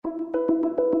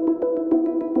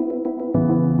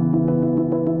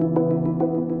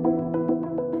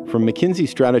From McKinsey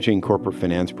Strategy and Corporate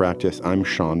Finance Practice, I'm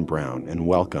Sean Brown, and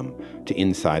welcome to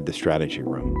Inside the Strategy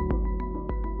Room.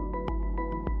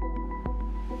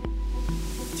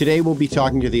 Today, we'll be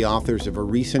talking to the authors of a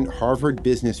recent Harvard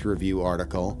Business Review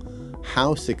article,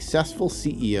 How Successful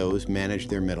CEOs Manage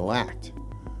Their Middle Act.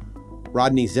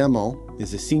 Rodney Zemmel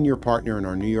is a senior partner in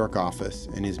our New York office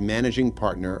and is managing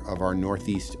partner of our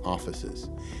Northeast offices.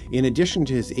 In addition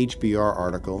to his HBR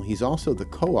article, he's also the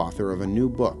co-author of a new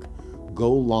book,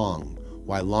 Go Long,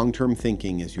 Why Long-Term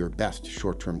Thinking is Your Best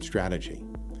Short-Term Strategy.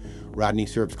 Rodney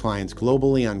serves clients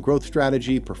globally on growth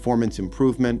strategy, performance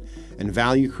improvement, and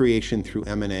value creation through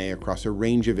M&A across a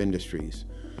range of industries,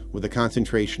 with a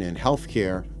concentration in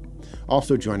healthcare.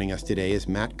 Also joining us today is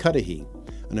Matt Cudahy,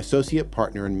 an associate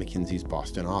partner in McKinsey's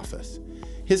Boston office.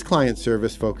 His client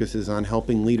service focuses on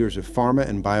helping leaders of pharma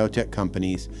and biotech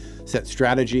companies set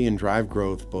strategy and drive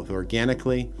growth both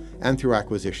organically and through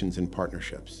acquisitions and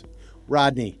partnerships.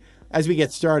 Rodney, as we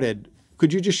get started,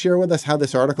 could you just share with us how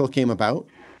this article came about?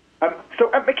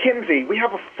 So at McKinsey, we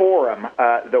have a forum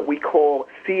that we call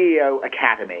CEO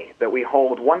Academy that we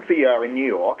hold once a year in New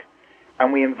York,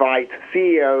 and we invite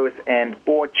CEOs and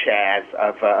board chairs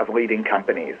of leading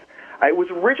companies. It was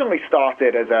originally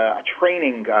started as a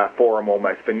training forum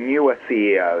almost for newer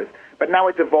CEOs, but now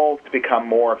it's evolved to become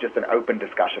more of just an open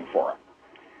discussion forum.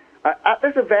 At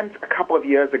this event a couple of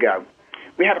years ago,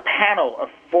 we had a panel of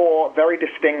 4 very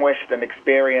distinguished and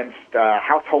experienced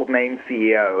household name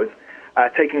CEOs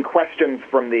taking questions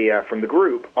from the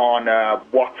group on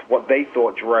what they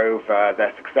thought drove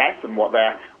their success and what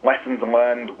their lessons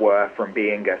learned were from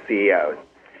being CEOs.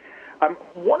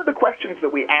 One of the questions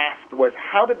that we asked was,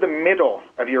 how did the middle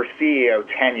of your CEO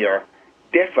tenure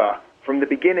differ from the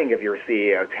beginning of your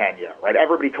CEO tenure? Right?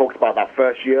 Everybody talks about that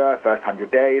first year, first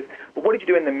 100 days, but what did you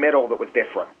do in the middle that was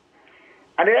different?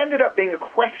 And it ended up being a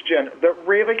question that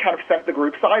really kind of sent the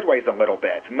group sideways a little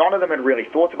bit. None of them had really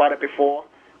thought about it before.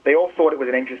 They all thought it was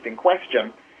an interesting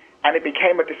question, and it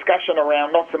became a discussion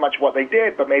around not so much what they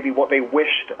did, but maybe what they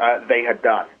wished they had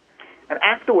done. And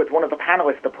afterwards, one of the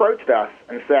panelists approached us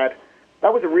and said,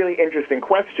 that was a really interesting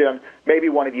question. Maybe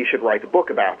one of you should write a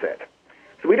book about it.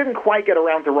 So we didn't quite get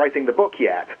around to writing the book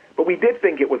yet, but we did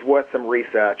think it was worth some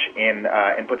research in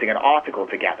putting an article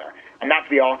together. And that's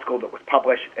the article that was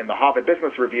published in the Harvard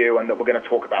Business Review and that we're going to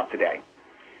talk about today.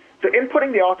 So in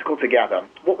putting the article together,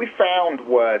 what we found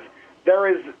was there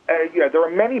are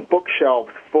many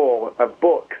bookshelves full of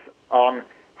books on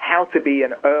how to be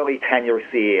an early tenure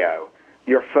CEO.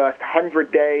 Your first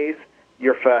 100 days,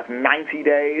 your first 90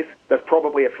 days, there's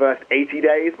probably a first 80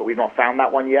 days, but we've not found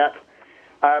that one yet.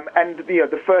 And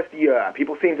the first year,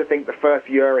 people seem to think the first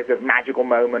year is this magical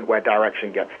moment where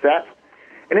direction gets set.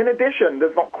 And in addition,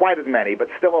 there's not quite as many, but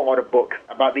still a lot of books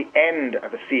about the end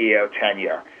of a CEO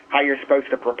tenure, how you're supposed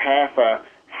to prepare for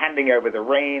handing over the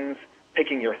reins,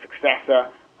 picking your successor,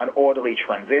 an orderly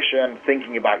transition,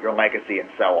 thinking about your legacy, and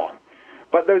so on.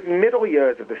 But those middle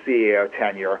years of the CEO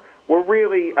tenure were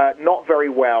really not very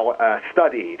well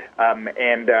studied.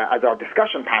 And as our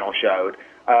discussion panel showed,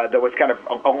 there was kind of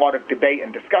a lot of debate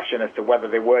and discussion as to whether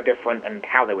they were different and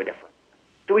how they were different.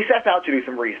 So we set out to do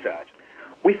some research.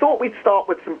 We thought we'd start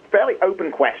with some fairly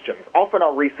open questions. Often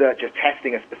our research is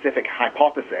testing a specific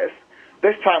hypothesis.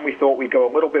 This time we thought we'd go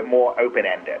a little bit more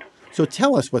open-ended. So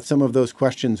tell us what some of those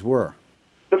questions were.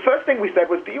 The first thing we said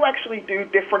was, do you actually do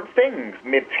different things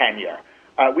mid-tenure?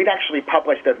 We'd actually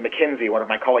published as McKinsey, one of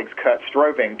my colleagues, Kurt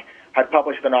Strovink, had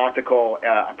published an article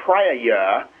a prior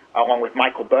year, along with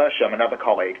Michael Bersham, another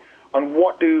colleague, on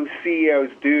what do CEOs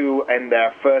do in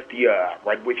their first year,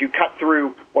 right? Which you cut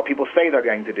through what people say they're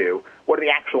going to do, what are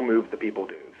the actual moves that people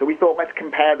do? So we thought, let's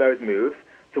compare those moves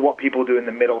to what people do in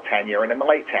the middle tenure and in the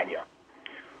late tenure.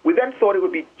 We then thought it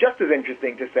would be just as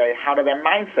interesting to say, how do their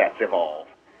mindsets evolve?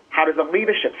 How does the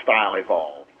leadership style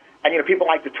evolve? And, people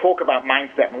like to talk about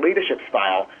mindset and leadership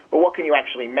style, but what can you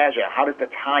actually measure? How does the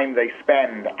time they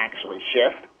spend actually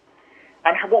shift?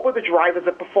 And what were the drivers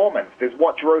of performance? Is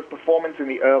what drove performance in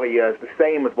the early years the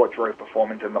same as what drove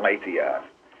performance in the later years?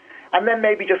 And then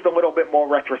maybe just a little bit more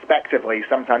retrospectively,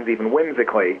 sometimes even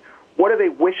whimsically, what do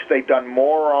they wish they'd done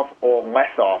more of or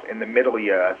less of in the middle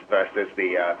years versus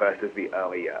the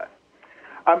early years?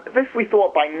 This, we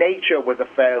thought, by nature was a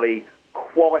fairly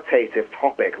qualitative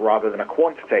topic rather than a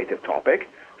quantitative topic.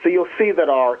 So you'll see that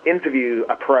our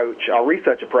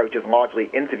research approach is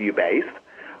largely interview-based.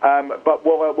 But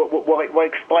we'll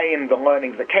explain the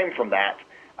learnings that came from that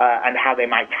and how they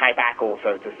might tie back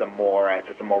also to some more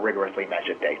rigorously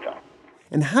measured data.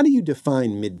 And how do you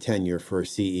define mid-tenure for a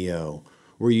CEO?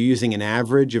 Were you using an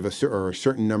average of a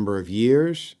certain number of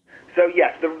years? So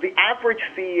yes, the average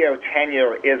CEO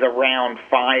tenure is around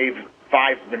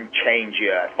 5 and change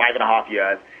years, 5.5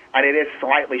 years, and it is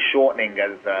slightly shortening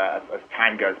as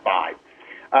time goes by.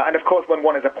 And of course, when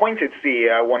one is appointed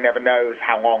CEO, one never knows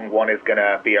how long one is going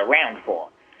to be around for.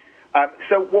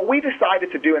 So what we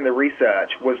decided to do in the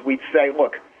research was we'd say,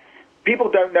 look, people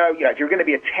don't know, if you're going to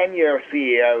be a 10-year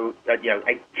CEO, a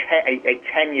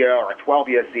 10-year or a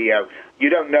 12-year CEO, you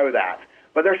don't know that.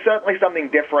 But there's certainly something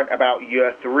different about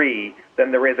year 3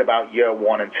 than there is about year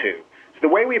 1 and 2. So the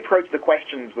way we approached the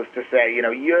questions was to say,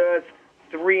 years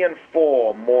 3 and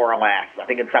 4, more or less, I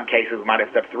think in some cases we might have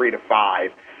said 3 to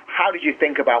 5, how did you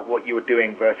think about what you were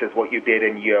doing versus what you did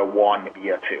in year 1,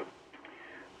 year 2?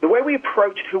 The way we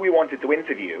approached who we wanted to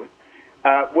interview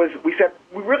was we said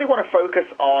we really want to focus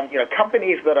on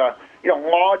companies that are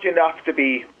large enough to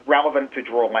be relevant to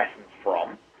draw lessons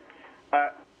from,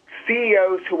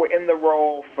 CEOs who were in the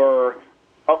role for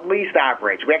at least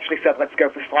average. We actually said let's go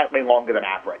for slightly longer than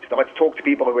average. So let's talk to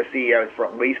people who are CEOs for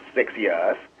at least 6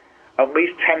 years, at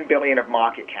least 10 billion of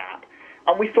market cap.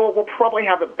 And we thought we'll probably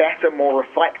have a better, more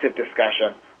reflective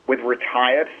discussion with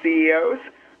retired CEOs.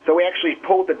 So we actually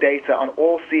pulled the data on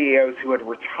all CEOs who had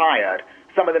retired.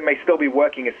 Some of them may still be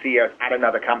working as CEOs at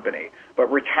another company,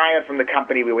 but retired from the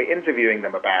company we were interviewing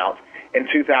them about in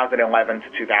 2011 to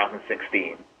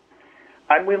 2016.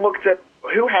 And we looked at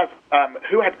who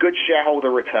had good shareholder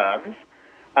returns,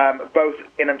 both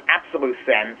in an absolute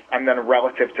sense and then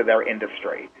relative to their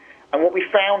industry. And what we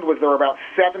found was there were about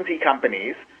 70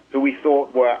 companies who we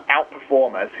thought were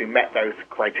outperformers who met those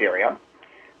criteria.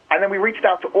 And then we reached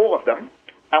out to all of them,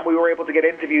 and we were able to get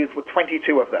interviews with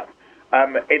 22 of them.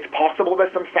 It's possible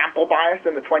there's some sample bias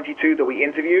in the 22 that we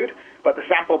interviewed, but the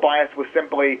sample bias was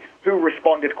simply who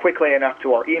responded quickly enough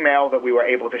to our email that we were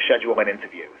able to schedule an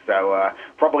interview. So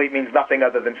probably means nothing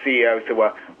other than CEOs who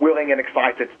were willing and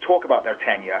excited to talk about their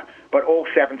tenure, but all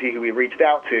 70 who we reached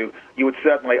out to, you would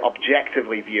certainly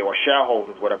objectively view, or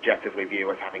shareholders would objectively view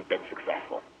as having been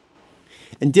successful.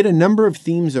 And did a number of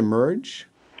themes emerge?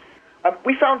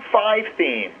 We found 5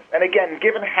 themes. And again,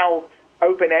 given how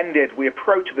open-ended we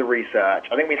approach the research,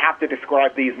 I think we'd have to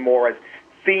describe these more as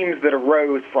themes that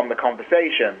arose from the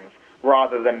conversations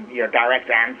rather than direct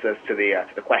answers to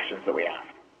the questions that we asked.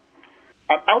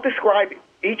 I'll describe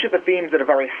each of the themes at a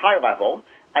very high level,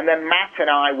 and then Matt and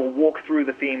I will walk through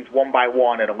the themes one by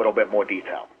one in a little bit more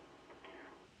detail.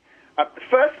 The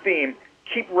first theme,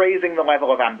 keep raising the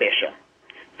level of ambition.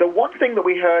 So one thing that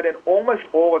we heard in almost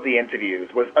all of the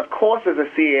interviews was, of course, as a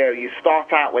CEO, you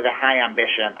start out with a high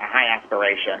ambition, a high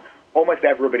aspiration. Almost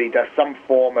everybody does some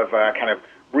form of kind of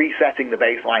resetting the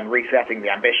baseline, resetting the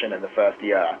ambition in the first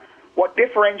year. What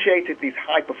differentiated these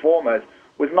high performers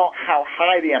was not how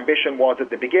high the ambition was at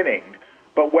the beginning,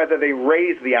 but whether they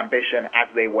raised the ambition as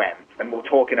they went. And we'll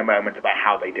talk in a moment about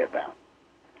how they did that.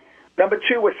 Number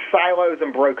 2 was silos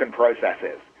and broken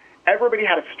processes. Everybody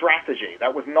had a strategy.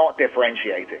 That was not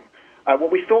differentiating.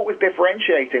 What we thought was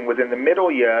differentiating was in the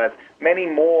middle years, many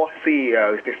more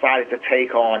CEOs decided to take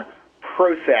on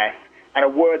process, and a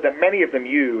word that many of them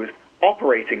used,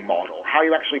 operating model. How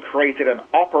you actually created an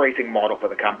operating model for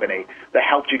the company that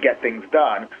helped you get things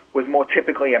done was more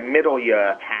typically a middle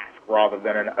year task rather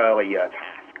than an early year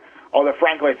task. Although,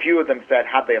 frankly, a few of them said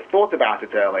had they have thought about it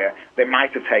earlier, they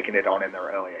might have taken it on in their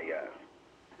earlier years.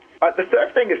 The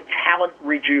third thing is talent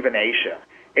rejuvenation.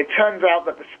 It turns out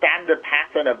that the standard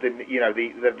pattern of the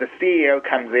CEO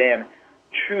comes in,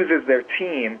 chooses their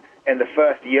team in the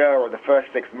first year or the first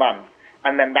 6 months,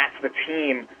 and then that's the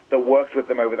team that works with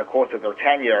them over the course of their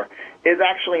tenure, is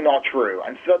actually not true.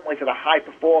 And certainly for the high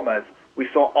performers, we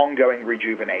saw ongoing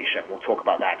rejuvenation. We'll talk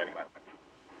about that in a moment.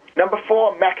 Number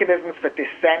 4, mechanisms for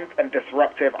dissent and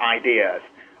disruptive ideas.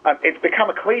 It's become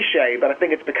a cliche, but I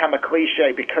think it's become a cliche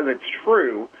because it's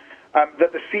true.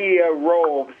 That the CEO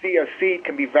role, the CEO seat,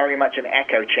 can be very much an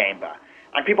echo chamber.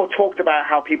 And people talked about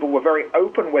how people were very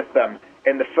open with them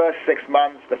in the first 6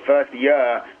 months, the first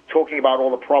year, talking about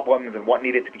all the problems and what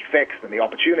needed to be fixed and the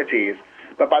opportunities.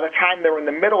 But by the time they were in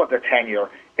the middle of their tenure,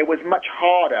 it was much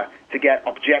harder to get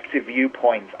objective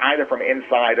viewpoints, either from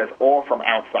insiders or from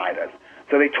outsiders.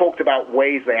 So they talked about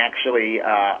ways they actually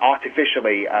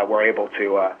artificially were able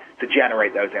to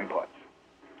generate those inputs.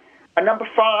 And number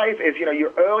 5 is,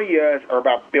 your early years are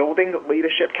about building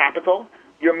leadership capital.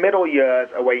 Your middle years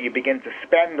are where you begin to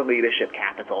spend the leadership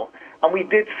capital. And we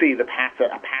did see a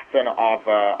pattern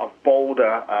of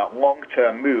bolder,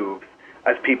 long-term moves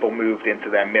as people moved into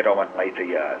their middle and later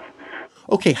years.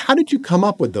 Okay, how did you come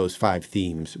up with those 5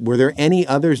 themes? Were there any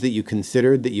others that you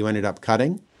considered that you ended up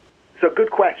cutting? So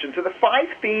good question. So the 5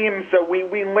 themes, so we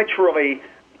literally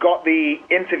got the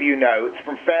interview notes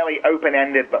from fairly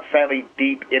open-ended but fairly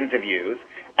deep interviews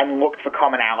and looked for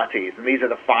commonalities, and these are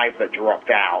the 5 that dropped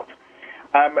out.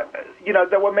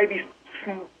 There were maybe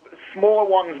smaller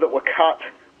ones that were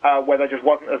cut where there just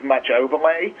wasn't as much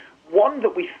overlay. One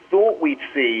that we thought we'd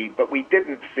see, but we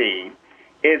didn't see,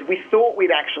 is we thought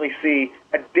we'd actually see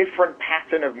a different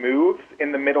pattern of moves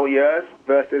in the middle years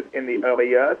versus in the early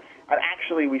years. And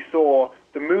actually we saw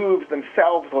the moves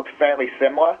themselves look fairly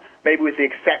similar, maybe with the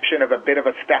exception of a bit of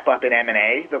a step up in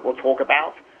M&A that we'll talk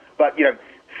about. But,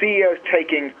 CEOs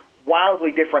taking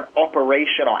wildly different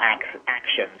operational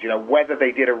actions, whether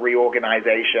they did a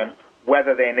reorganization,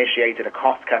 whether they initiated a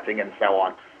cost-cutting and so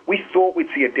on. We thought we'd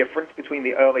see a difference between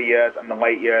the early years and the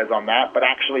late years on that, but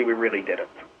actually we really didn't.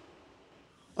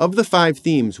 Of the 5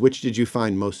 themes, which did you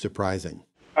find most surprising?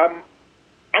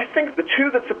 I think the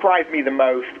 2 that surprised me the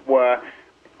most were,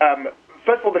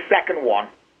 first of all, the second one,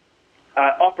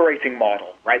 operating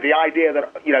model, right? The idea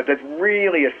that, there's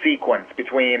really a sequence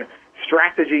between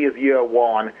strategy is year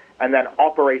 1 and then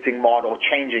operating model,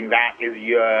 changing that is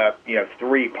year,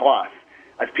 3 plus,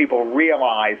 as people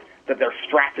realize that their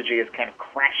strategy is kind of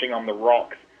crashing on the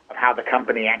rocks of how the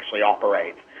company actually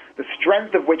operates. The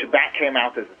strength of which that came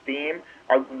out as a theme,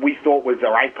 I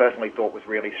personally thought was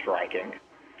really striking.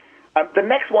 The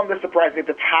next one that surprised me,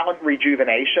 the talent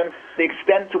rejuvenation, the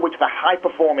extent to which the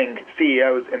high-performing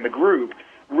CEOs in the group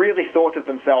really thought of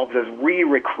themselves as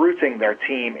re-recruiting their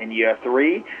team in year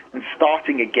 3 and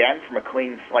starting again from a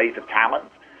clean slate of talent,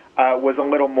 was a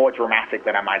little more dramatic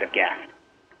than I might have guessed.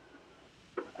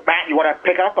 Matt, you want to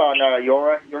pick up on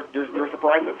your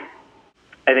surprises?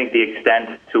 I think the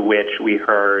extent to which we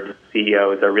heard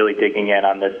CEOs are really digging in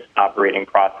on this operating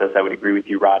process, I would agree with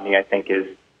you, Rodney, I think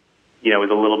is a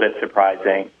little bit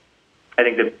surprising. I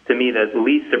think that to me the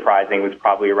least surprising was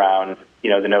probably around,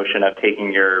 the notion of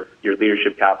taking your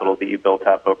leadership capital that you built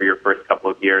up over your first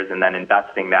couple of years and then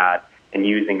investing that and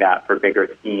using that for bigger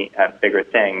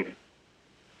things.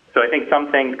 So I think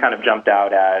some things kind of jumped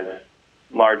out as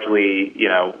largely,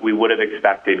 we would have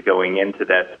expected going into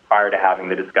this prior to having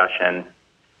the discussion.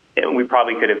 And we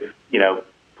probably could have,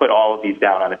 put all of these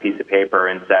down on a piece of paper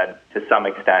and said, to some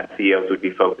extent, CEOs would be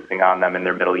focusing on them in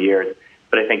their middle years.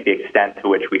 But I think the extent to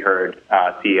which we heard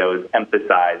CEOs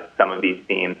emphasize some of these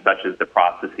themes, such as the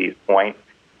processes point,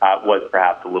 was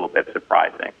perhaps a little bit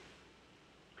surprising.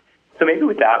 So maybe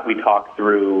with that, we talk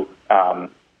through.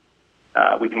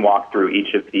 We can walk through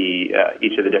each of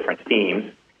the different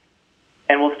themes.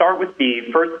 And we'll start with the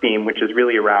first theme, which is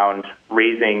really around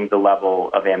raising the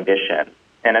level of ambition.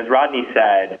 And as Rodney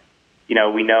said,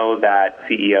 we know that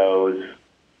CEOs,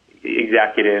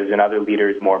 executives, and other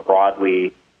leaders more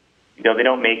broadly, they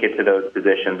don't make it to those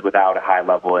positions without a high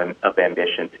level of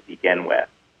ambition to begin with.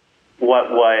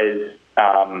 What was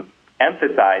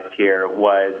emphasized here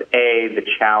was, the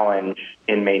challenge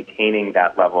in maintaining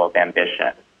that level of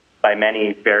ambition by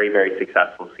many very, very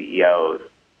successful CEOs.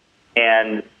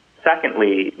 And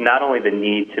secondly, not only the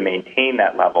need to maintain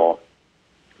that level,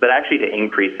 but actually to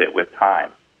increase it with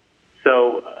time.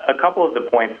 So a couple of the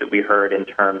points that we heard in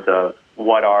terms of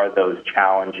what are those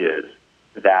challenges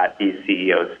that these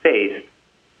CEOs faced,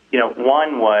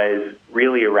 one was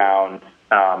really around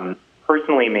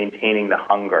personally maintaining the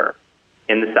hunger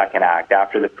in the second act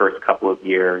after the first couple of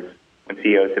years when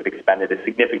CEOs have expended a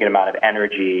significant amount of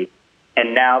energy.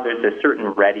 And now there's a certain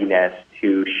readiness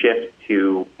to shift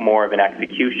to more of an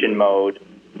execution mode.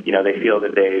 They feel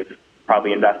that they've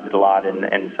probably invested a lot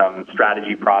in some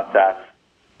strategy process.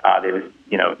 They've,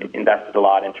 invested a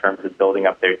lot in terms of building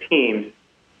up their teams.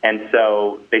 And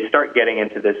so they start getting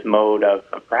into this mode of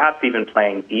perhaps even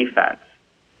playing defense.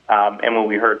 And what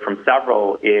we heard from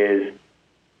several is,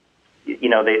 they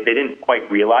didn't quite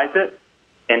realize it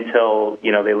until,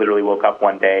 they literally woke up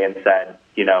one day and said,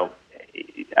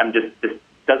 this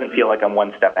doesn't feel like I'm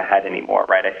one step ahead anymore,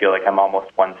 right? I feel like I'm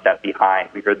almost one step behind.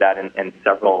 We heard that in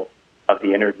several of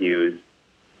the interviews.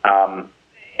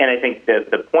 And I think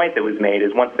that the point that was made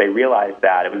is once they realized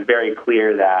that, it was very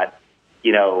clear that,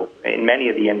 in many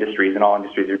of the industries, and all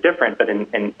industries are different, but in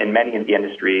many of the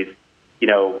industries,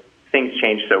 things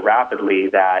change so rapidly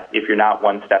that if you're not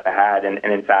one step ahead, and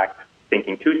in fact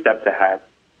thinking 2 steps ahead,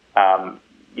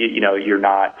 you're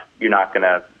not going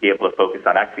to be able to focus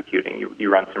on executing.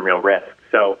 You run some real risk.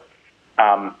 So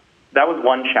that was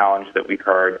one challenge that we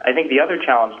heard. I think the other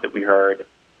challenge that we heard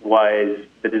was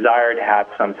the desire to have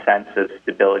some sense of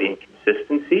stability and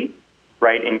consistency,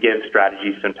 right, and give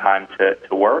strategies some time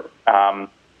to work.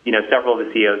 Several of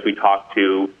the CEOs we talked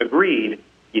to agreed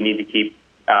you need to keep,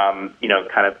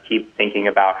 kind of keep thinking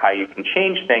about how you can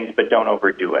change things, but don't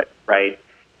overdo it, right?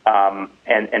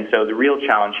 And so the real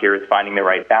challenge here is finding the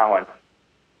right balance.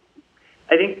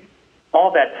 I think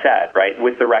all that said, right,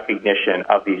 with the recognition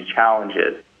of these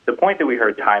challenges, the point that we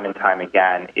heard time and time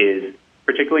again is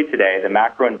particularly today, the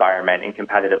macro environment and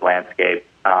competitive landscape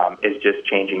is just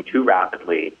changing too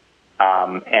rapidly.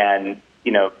 And,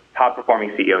 top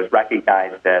performing CEOs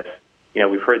recognize this.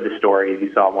 We've heard the stories.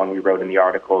 You saw one we wrote in the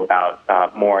article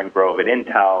about Moore and Grove at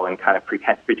Intel and kind of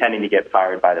pretending to get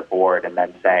fired by the board and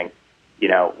then saying,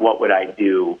 what would I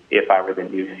do if I were the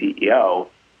new CEO?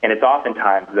 And it's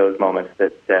oftentimes those moments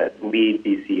that lead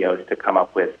these CEOs to come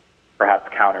up with perhaps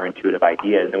counterintuitive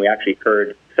ideas. And we actually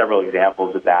heard several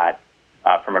examples of that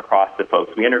from across the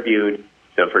folks we interviewed.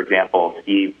 So, for example,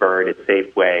 Steve Bird at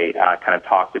Safeway kind of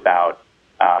talked about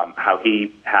how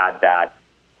he had that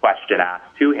question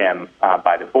asked to him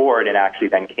by the board and actually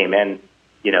then came in,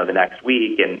 the next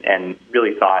week and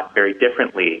really thought very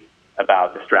differently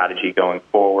about the strategy going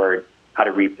forward, how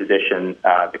to reposition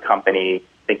the company,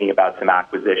 thinking about some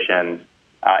acquisitions.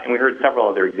 And we heard several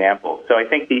other examples. So I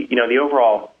think the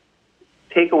overall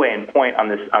takeaway and point on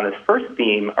this first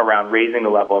theme around raising the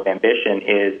level of ambition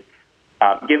is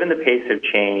given the pace of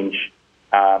change,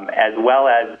 as well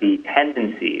as the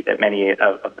tendency that many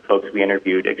of the folks we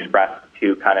interviewed expressed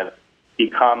to kind of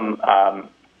become,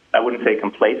 I wouldn't say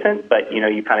complacent, but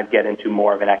you kind of get into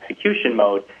more of an execution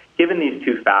mode. Given these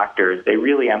two factors, they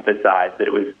really emphasized that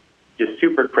it was just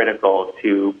super critical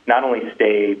to not only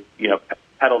stay,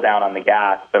 pedal down on the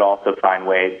gas, but also find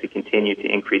ways to continue to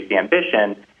increase the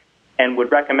ambition, and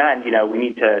would recommend, we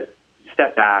need to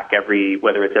step back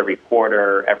whether it's every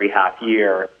quarter, every half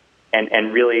year,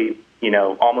 and really,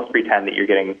 almost pretend that you're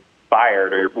getting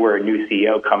fired or we're a new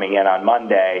CEO coming in on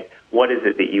Monday. What is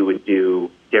it that you would do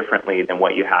differently than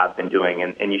what you have been doing?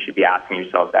 And you should be asking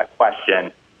yourself that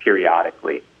question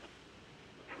periodically.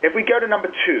 If we go to number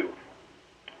 2,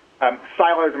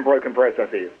 silos and broken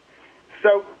processes.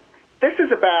 So this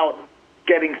is about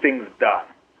getting things done.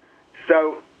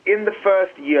 So in the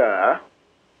first year,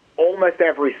 almost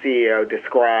every CEO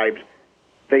described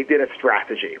they did a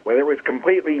strategy, whether it was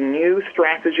completely new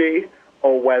strategy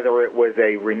or whether it was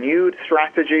a renewed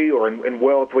strategy, or in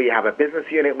worlds where you have a business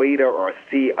unit leader or a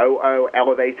COO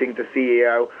elevating to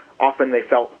CEO, often they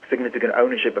felt significant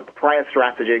ownership of the prior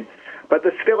strategy. But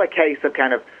there's still a case of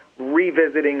kind of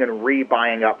revisiting and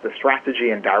rebuying up the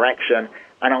strategy and direction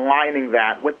and aligning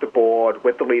that with the board,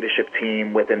 with the leadership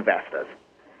team, with investors.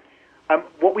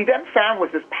 What we then found was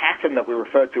this pattern that we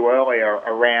referred to earlier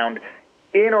around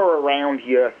in or around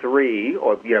year 3,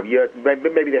 or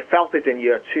maybe they felt it in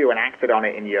year 2 and acted on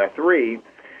it in year 3.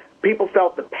 People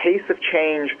felt the pace of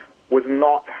change was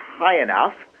not high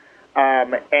enough,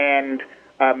 and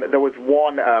there was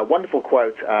one wonderful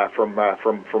quote from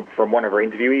one of our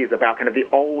interviewees about kind of the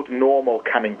old normal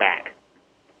coming back.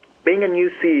 Being a new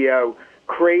CEO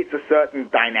creates a certain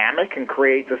dynamic and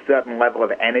creates a certain level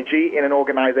of energy in an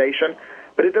organization,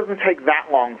 but it doesn't take that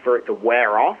long for it to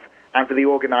wear off and for the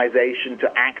organization to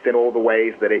act in all the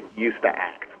ways that it used to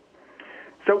act.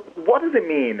 So what does it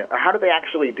mean? How do they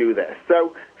actually do this?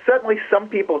 So certainly some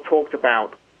people talked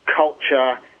about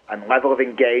culture and level of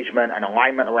engagement and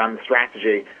alignment around the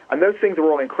strategy, and those things are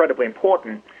all incredibly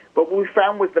important. But what we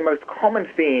found was the most common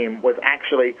theme was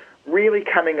actually really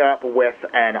coming up with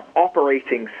an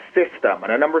operating system,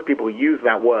 and a number of people use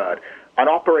that word, an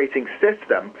operating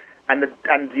system, and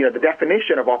the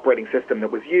definition of operating system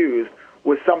that was used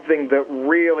was something that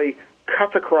really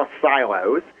cut across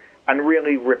silos and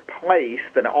really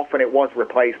replaced, and often it was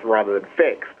replaced rather than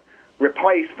fixed,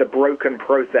 replaced the broken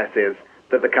processes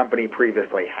that the company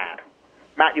previously had.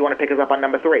 Matt, you want to pick us up on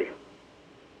number 3?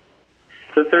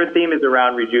 The third theme is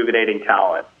around rejuvenating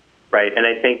talent, right? And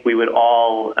I think we would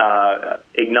all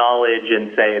acknowledge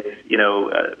and say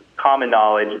it's common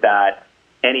knowledge that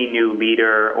any new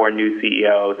leader or new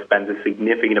CEO spends a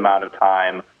significant amount of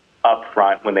time up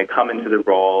front when they come into the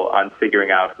role on figuring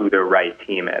out who their right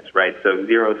team is, right? So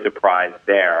zero surprise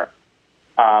there.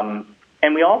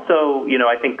 And we also,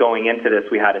 I think going into this,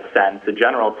 we had a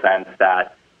general sense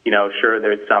that, sure,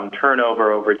 there's some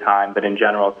turnover over time, but in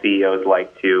general, CEOs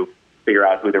like to figure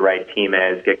out who the right team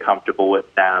is, get comfortable with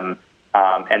them,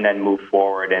 and then move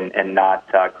forward and not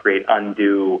create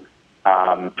undue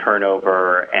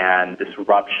turnover and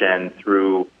disruption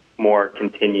through more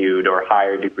continued or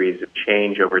higher degrees of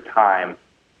change over time.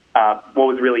 What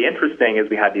was really interesting as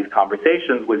we had these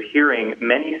conversations was hearing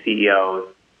many CEOs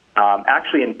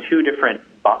actually in 2 different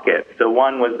buckets. So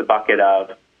one was the bucket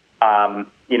of,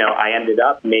 I ended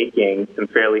up making some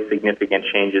fairly significant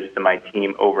changes to my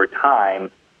team over time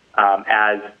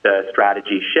as the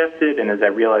strategy shifted and as I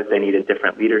realized I needed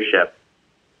different leadership.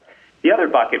 The other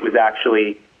bucket was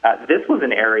actually, this was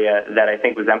an area that I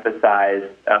think was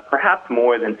emphasized perhaps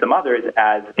more than some others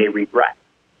as a regret.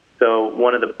 So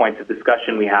one of the points of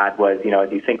discussion we had was,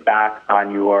 as you think back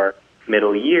on your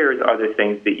middle years, are there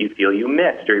things that you feel you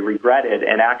missed or you regretted?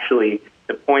 And actually,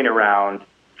 the point around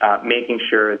making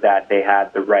sure that they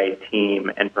had the right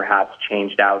team and perhaps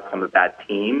changed out some of that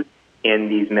team in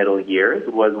these middle years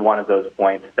was one of those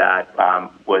points that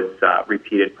was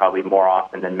repeated probably more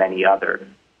often than many others.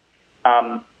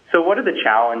 So what are the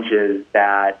challenges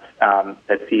that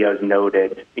CEOs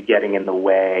noted getting in the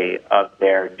way of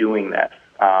their doing this?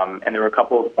 And there were a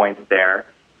couple of points there.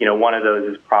 One of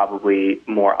those is probably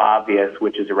more obvious,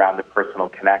 which is around the personal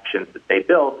connections that they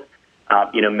built.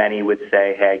 Many would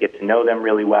say, hey, I get to know them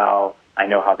really well. I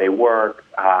know how they work.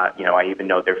 I even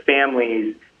know their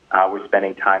families. We're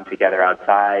spending time together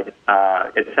outside,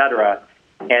 et cetera.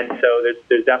 And so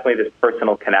there's definitely this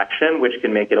personal connection, which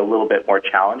can make it a little bit more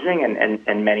challenging,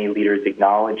 and many leaders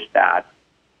acknowledge that.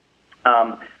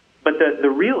 But the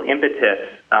real impetus,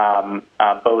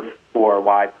 both for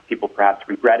why people perhaps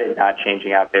regretted not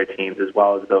changing out their teams, as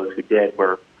well as those who did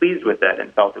were pleased with it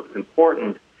and felt it was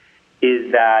important,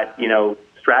 is that,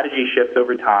 strategy shifts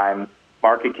over time,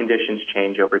 market conditions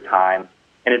change over time,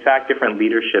 and in fact, different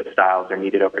leadership styles are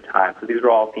needed over time. So these are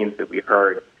all themes that we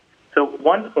heard. So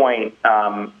one point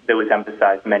that was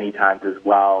emphasized many times as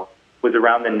well was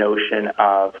around the notion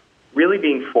of really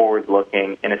being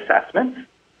forward-looking in assessments.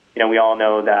 We all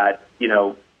know that,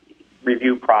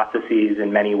 review processes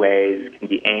in many ways can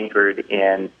be anchored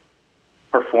in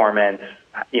performance.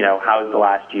 How's the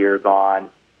last year gone?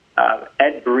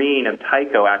 Ed Breen of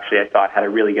Tyco actually, I thought, had a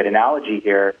really good analogy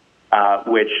here,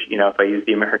 which, if I use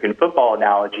the American football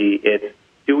analogy, it's,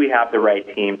 do we have the right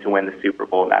team to win the Super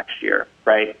Bowl next year,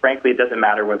 right? Frankly, it doesn't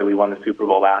matter whether we won the Super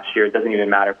Bowl last year. It doesn't even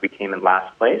matter if we came in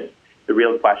last place. The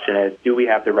real question is, do we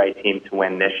have the right team to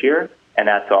win this year? And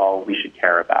that's all we should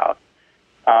care about.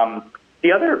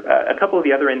 A couple of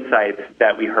the other insights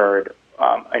that we heard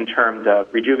in terms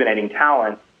of rejuvenating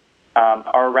talent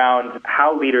are around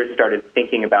how leaders started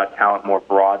thinking about talent more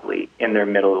broadly in their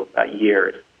middle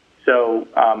years. So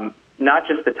not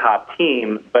just the top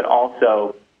team, but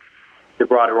also the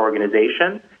broader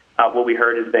organization. What we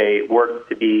heard is they worked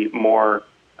to be more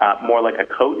like a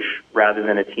coach rather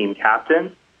than a team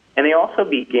captain. And they also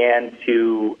began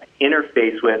to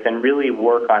interface with and really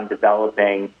work on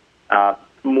developing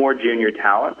more junior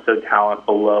talent, so talent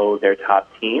below their top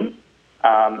team,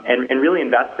 and really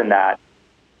invest in that.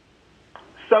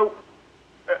 So,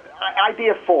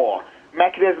 idea 4,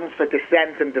 mechanisms for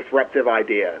dissent and disruptive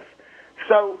ideas.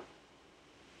 So,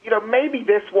 maybe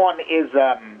this one is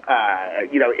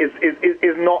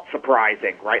not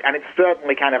surprising, right? And it's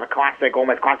certainly kind of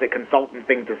almost classic consultant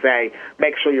thing to say.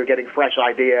 Make sure you're getting fresh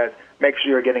ideas. Make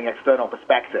sure you're getting external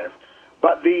perspective.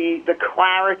 But the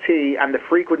clarity and the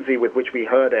frequency with which we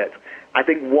heard it, I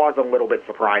think, was a little bit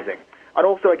surprising. And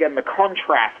also, again, the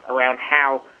contrast around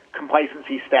how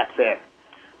complacency steps in.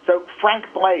 So Frank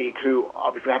Blake, who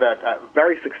obviously had a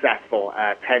very successful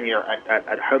tenure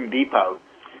at Home Depot,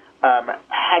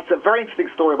 had a very interesting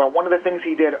story about one of the things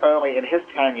he did early in his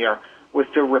tenure was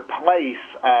to replace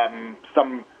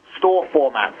some store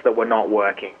formats that were not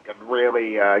working and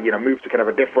really, move to kind of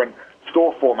a different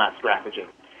store format strategy.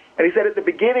 And he said at the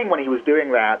beginning when he was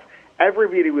doing that,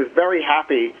 everybody was very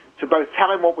happy to both tell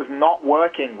him what was not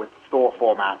working with the store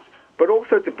formats, but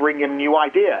also to bring in new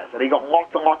ideas. And he got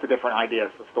lots and lots of different ideas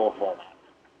for store formats.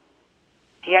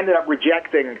 He ended up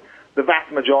rejecting the vast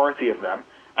majority of them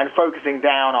and focusing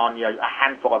down on a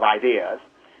handful of ideas.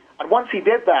 And once he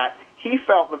did that, he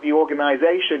felt that the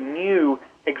organization knew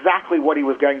exactly what he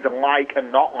was going to like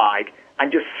and not like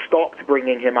and just stopped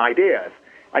bringing him ideas.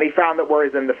 And he found that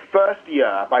whereas in the first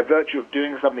year, by virtue of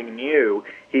doing something new,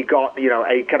 he got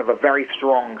a kind of a very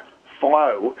strong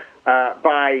flow.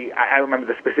 I remember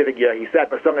the specific year he said,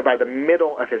 but certainly by the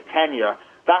middle of his tenure,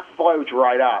 that flow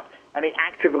dried up, and he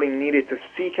actively needed to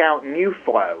seek out new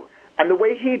flow. And the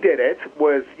way he did it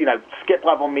was,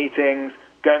 skip-level meetings,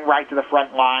 going right to the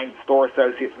front line, store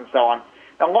associates, and so on.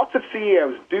 And lots of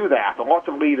CEOs do that, and lots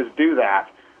of leaders do that.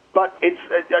 But it's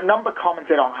a number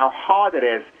commented on how hard it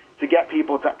is to get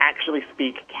people to actually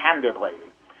speak candidly.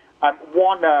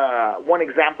 One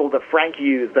example that Frank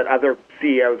used that other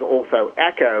CEOs also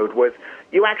echoed was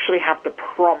you actually have to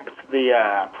prompt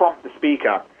the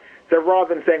speaker. So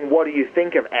rather than saying, what do you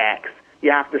think of X, you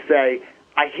have to say,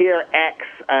 I hear X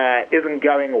isn't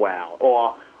going well,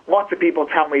 or lots of people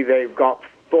tell me they've got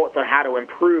thoughts on how to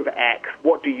improve X.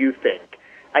 What do you think?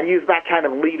 And use that kind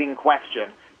of leading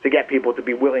question to get people to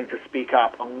be willing to speak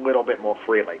up a little bit more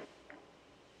freely.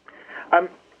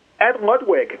 Ed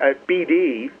Ludwig at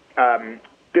BD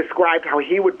described how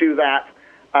he would do that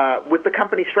with the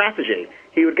company strategy.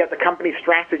 He would get the company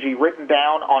strategy written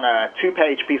down on a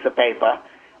 2-page piece of paper,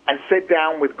 and sit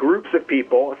down with groups of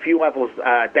people, a few levels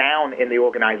down in the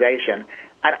organization,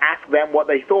 and ask them what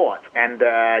they thought, and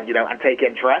and take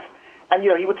interest. And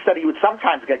he would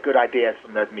sometimes get good ideas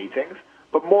from those meetings,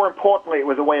 but more importantly, it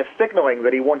was a way of signaling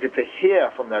that he wanted to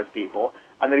hear from those people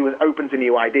and that he was open to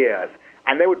new ideas.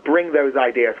 And they would bring those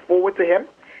ideas forward to him.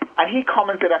 And he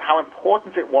commented on how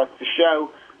important it was to show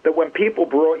that when people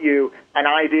brought you an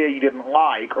idea you didn't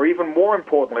like, or even more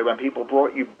importantly, when people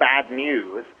brought you bad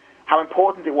news, how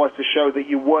important it was to show that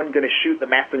you weren't going to shoot the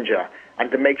messenger and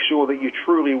to make sure that you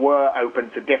truly were open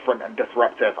to different and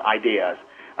disruptive ideas.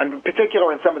 And in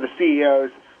particular, in some of the CEOs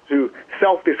who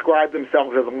self-describe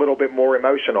themselves as a little bit more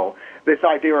emotional, this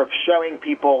idea of showing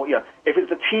people, if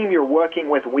it's a team you're working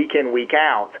with week in, week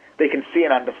out, they can see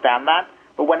and understand that.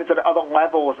 But when it's at other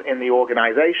levels in the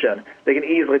organization, they can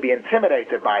easily be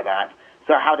intimidated by that.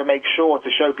 So how to make sure to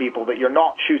show people that you're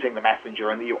not shooting the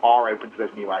messenger and that you are open to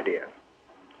those new ideas.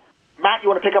 Matt, you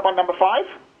want to pick up on number 5?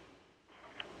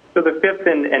 So the fifth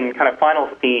and kind of final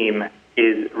theme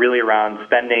is really around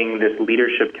spending this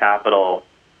leadership capital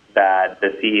that the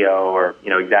CEO or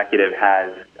executive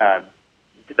has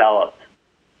developed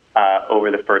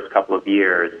over the first couple of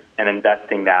years and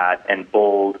investing that in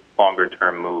bold,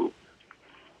 longer-term moves.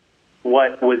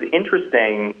 What was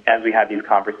interesting as we had these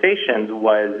conversations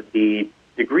was the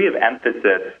degree of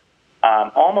emphasis,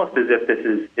 almost as if this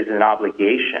is an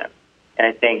obligation. And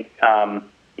I think,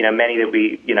 many that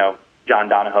we, John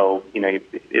Donahoe,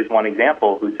 is one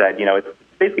example who said, it's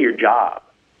basically your job,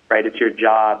 right? It's your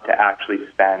job to actually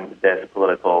spend this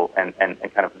political and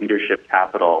kind of leadership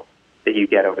capital that you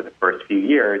get over the first few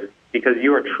years because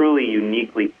you are truly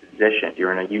uniquely positioned.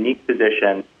 You're in a unique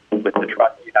position with the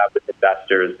trust you have with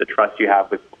investors, the trust you have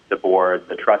with the board,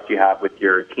 the trust you have with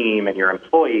your team and your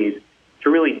employees to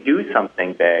really do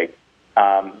something big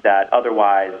that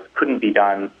otherwise couldn't be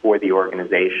done for the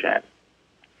organization.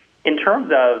 In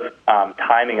terms of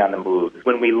timing on the moves,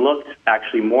 when we looked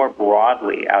actually more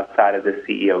broadly outside of the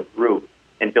CEO group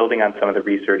and building on some of the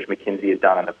research McKinsey had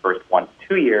done in the first 1 to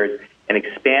 2 years and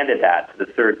expanded that to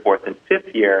the 3rd, 4th, and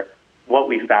 5th year, what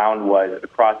we found was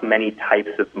across many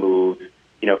types of moves,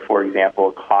 for example,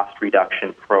 a cost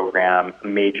reduction program, a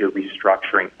major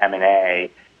restructuring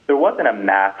M&A, there wasn't a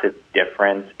massive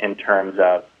difference in terms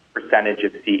of percentage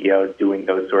of CEOs doing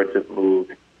those sorts of moves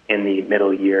in the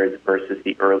middle years versus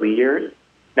the early years.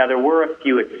 Now, there were a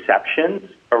few exceptions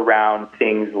around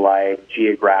things like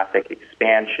geographic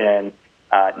expansion,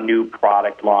 new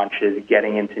product launches,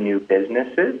 getting into new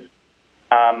businesses.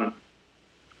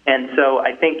 And so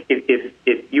I think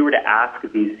if you were to ask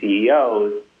these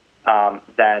CEOs,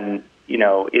 then,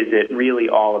 is it really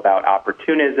all about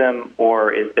opportunism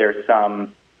or is there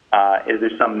some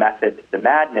method to the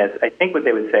madness? I think what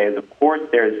they would say is, of course,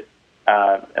 there's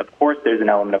an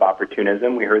element of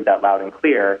opportunism. We heard that loud and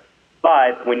clear.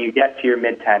 But when you get to your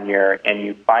mid-tenure and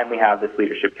you finally have this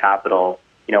leadership capital,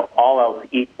 all else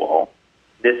equal,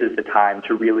 this is the time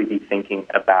to really be thinking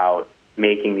about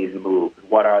making these moves.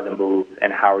 What are the moves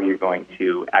and how are you going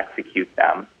to execute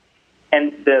them?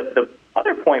 And the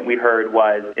other point we heard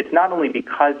was it's not only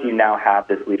because you now have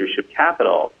this leadership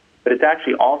capital, but it's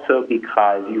actually also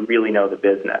because you really know the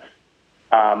business.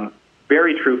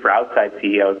 Very true for outside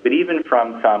CEOs, but even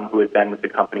from some who had been with the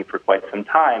company for quite some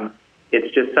time,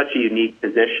 it's just such a unique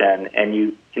position, and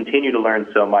you continue to learn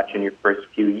so much in your first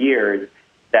few years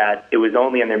that it was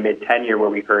only in their mid-tenure where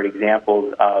we heard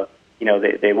examples of,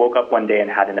 they woke up one day and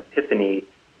had an epiphany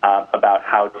about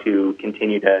how to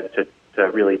continue to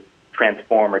really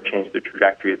transform or change the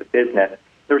trajectory of the business.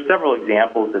 There were several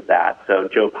examples of that. So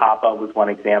Joe Papa was one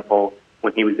example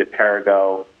when he was at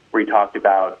Perigo, where he talked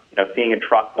about seeing a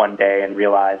truck one day and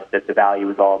realized that the value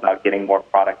was all about getting more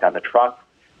product on the truck,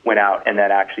 went out and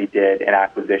then actually did an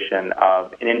acquisition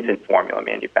of an infant formula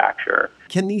manufacturer.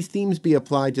 Can these themes be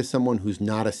applied to someone who's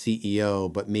not a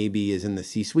CEO but maybe is in the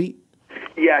C-suite?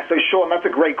 Yeah, so Sean, that's a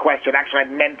great question. Actually, I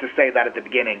meant to say that at the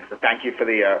beginning, so thank you for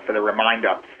the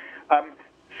reminder.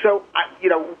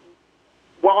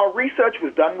 While our research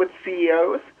was done with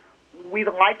CEOs, we'd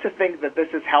like to think that this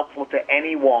is helpful to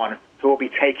anyone who will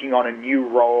be taking on a new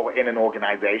role in an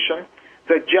organization.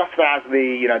 So just as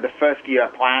the first year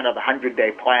plan or the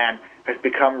 100-day plan has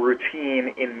become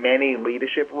routine in many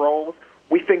leadership roles,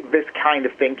 we think this kind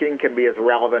of thinking can be as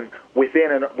relevant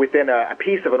within a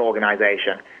piece of an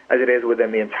organization as it is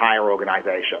within the entire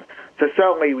organization. So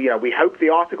certainly, we hope the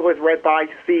article is read by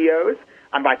CEOs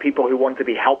and by people who want to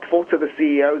be helpful to the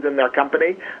CEOs in their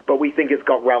company, but we think it's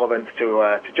got relevance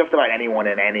to just about anyone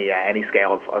in any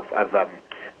scale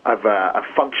of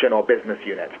function or business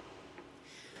unit.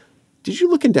 Did you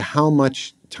look into how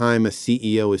much time a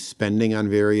CEO is spending on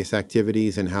various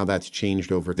activities and how that's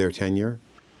changed over their tenure?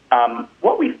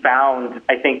 What we found,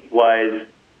 I think, was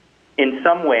in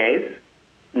some ways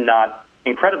not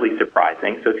incredibly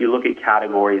surprising. So if you look at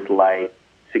categories like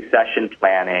succession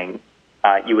planning,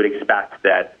 you would expect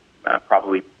that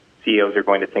probably CEOs are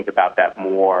going to think about that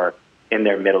more in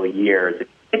their middle years.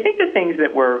 I think the things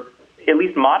that were at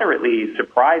least moderately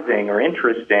surprising or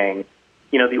interesting,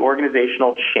 the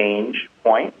organizational change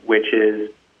point, which is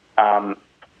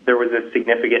there was a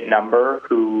significant number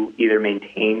who either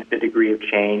maintained the degree of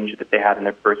change that they had in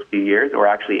their first few years or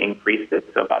actually increased it.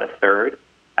 So about a third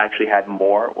actually had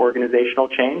more organizational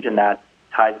change, and that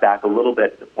ties back a little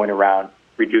bit to the point around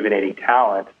rejuvenating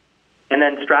talent. And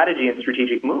then strategy and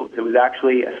strategic moves. It was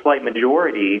actually a slight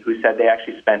majority who said they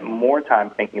actually spent more time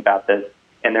thinking about this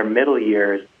in their middle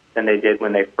years than they did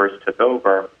when they first took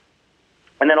over.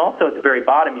 And then also at the very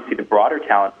bottom, you see the broader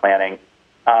talent planning.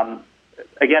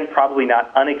 Again, probably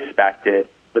not unexpected,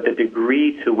 but the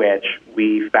degree to which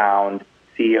we found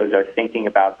CEOs are thinking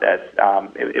about this,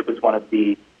 it was one of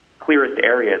the clearest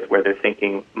areas where they're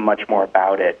thinking much more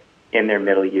about it in their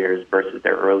middle years versus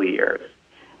their early years.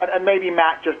 And maybe,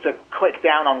 Matt, just to click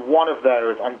down on one of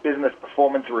those, on business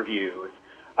performance reviews,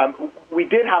 we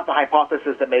did have the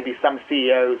hypothesis that maybe some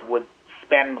CEOs would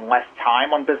spend less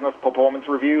time on business performance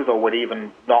reviews or would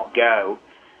even not go.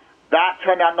 That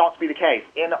turned out not to be the case.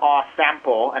 In our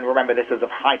sample, and remember this is of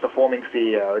high-performing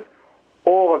CEOs,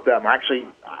 all of them, actually,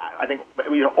 I think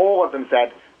all of them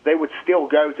said they would still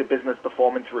go to business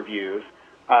performance reviews,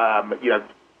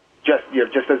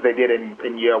 just as they did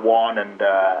in year one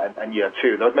and year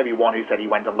two. There was maybe one who said he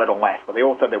went a little less, but they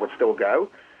all said they would still go.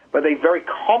 But they very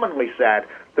commonly said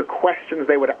the questions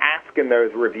they would ask in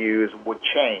those reviews would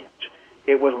change.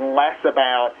 It was less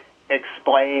about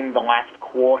explain the last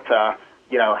quarter,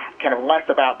 kind of less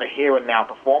about the here and now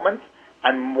performance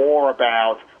and more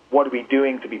about what are we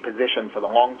doing to be positioned for the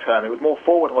long term. It was more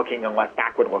forward-looking and less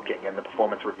backward-looking in the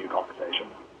performance review conversation.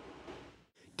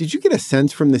 Did you get a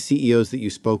sense from the CEOs that you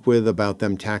spoke with about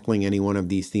them tackling any one of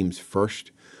these themes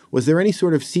first? Was there any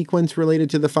sort of sequence related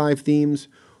to the 5 themes,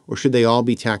 or should they all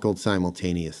be tackled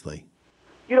simultaneously?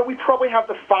 We probably have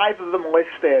the 5 of them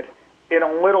listed in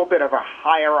a little bit of a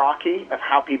hierarchy of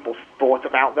how people thought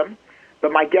about them.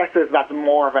 But my guess is that's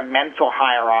more of a mental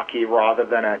hierarchy rather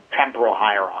than a temporal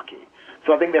hierarchy.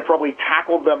 So I think they probably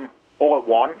tackled them all at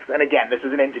once. And again, this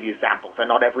is an interview sample, so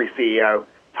not every CEO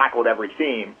tackled every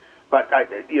theme. But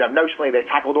notionally, they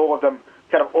tackled all of them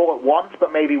kind of all at once,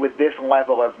 but maybe with this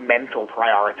level of mental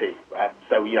priority.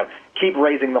 So keep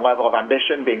raising the level of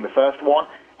ambition, being the first one,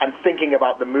 and thinking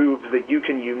about the moves that you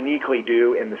can uniquely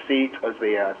do in the seat as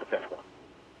the 5th one.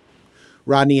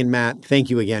 Rodney and Matt,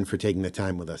 thank you again for taking the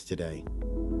time with us today.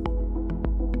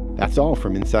 That's all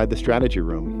from Inside the Strategy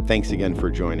Room. Thanks again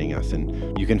for joining us.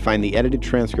 And you can find the edited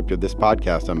transcript of this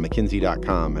podcast on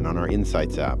McKinsey.com and on our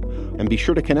Insights app. And be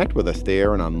sure to connect with us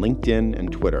there and on LinkedIn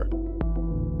and Twitter.